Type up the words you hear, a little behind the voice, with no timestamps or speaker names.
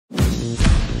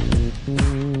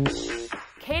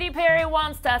Katy Perry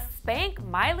wants to spank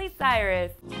Miley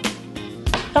Cyrus.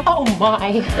 Oh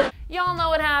my. Y'all know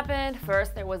what happened.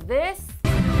 First there was this.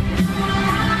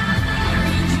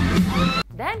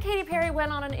 Then Katy Perry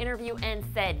went on an interview and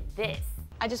said this.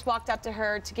 I just walked up to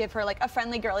her to give her like a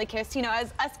friendly girly kiss, you know,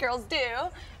 as us girls do.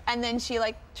 And then she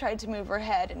like tried to move her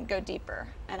head and go deeper,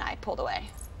 and I pulled away.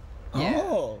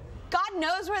 Oh. God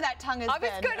knows where that tongue has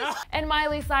been. And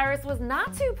Miley Cyrus was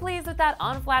not too pleased with that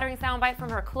unflattering soundbite from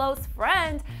her close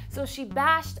friend, so she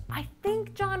bashed, I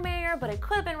think, John Mayer, but it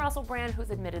could have been Russell Brand,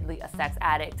 who's admittedly a sex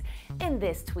addict, in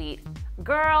this tweet.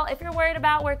 Girl, if you're worried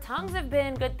about where tongues have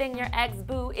been, good thing your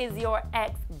ex-boo is your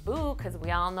ex-boo, because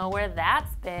we all know where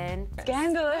that's been.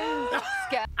 Scandalous.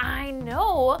 I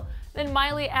know. Then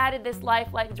Miley added this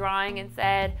lifelike drawing and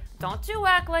said, "Don't you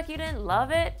act like you didn't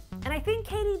love it." And I think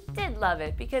Katy did love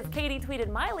it, because Katy tweeted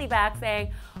Miley back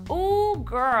saying, "Ooh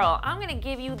girl, I'm gonna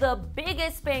give you the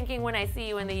biggest spanking when I see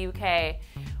you in the UK."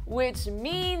 Which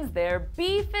means their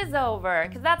beef is over,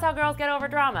 because that's how girls get over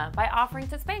drama, by offering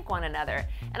to spank one another.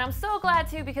 And I'm so glad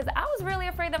too, because I was really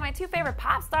afraid that my two favorite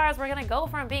pop stars were gonna go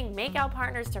from being makeout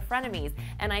partners to frenemies,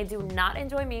 and I do not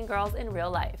enjoy mean girls in real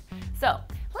life. So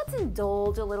let's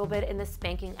indulge a little bit in the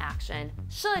spanking action.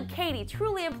 Should Katy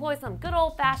truly employ some good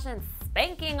old-fashioned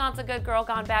spanking onto good girl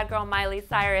gone bad girl Miley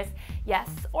Cyrus? Yes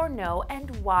or no,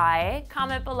 and why?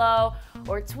 Comment below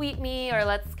or tweet me, or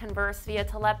let's converse via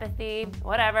telepathy,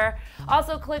 whatever.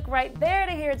 Also click right there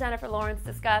to hear Jennifer Lawrence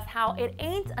discuss how it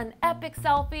ain't an epic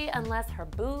selfie unless her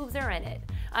boobs are in it.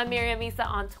 I'm Miriam Issa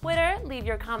on Twitter. Leave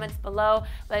your comments below,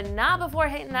 but not before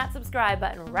hitting that subscribe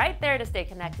button right there to stay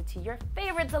connected to your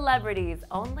favorite celebrities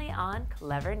only on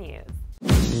Clevver News.